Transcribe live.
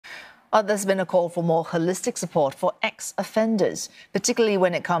There's been a call for more holistic support for ex-offenders, particularly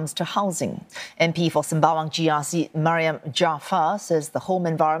when it comes to housing. MP for Sembawang GRC Mariam Jaafar says the home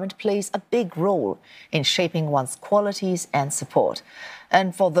environment plays a big role in shaping one's qualities and support.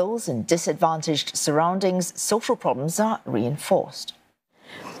 And for those in disadvantaged surroundings, social problems are reinforced.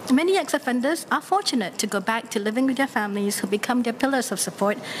 Many ex-offenders are fortunate to go back to living with their families who become their pillars of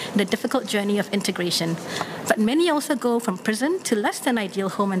support in the difficult journey of integration. But many also go from prison to less than ideal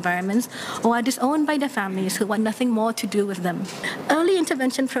home environments or are disowned by their families who want nothing more to do with them. Early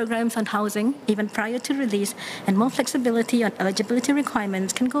intervention programs on housing, even prior to release, and more flexibility on eligibility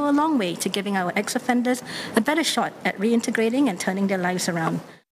requirements can go a long way to giving our ex-offenders a better shot at reintegrating and turning their lives around.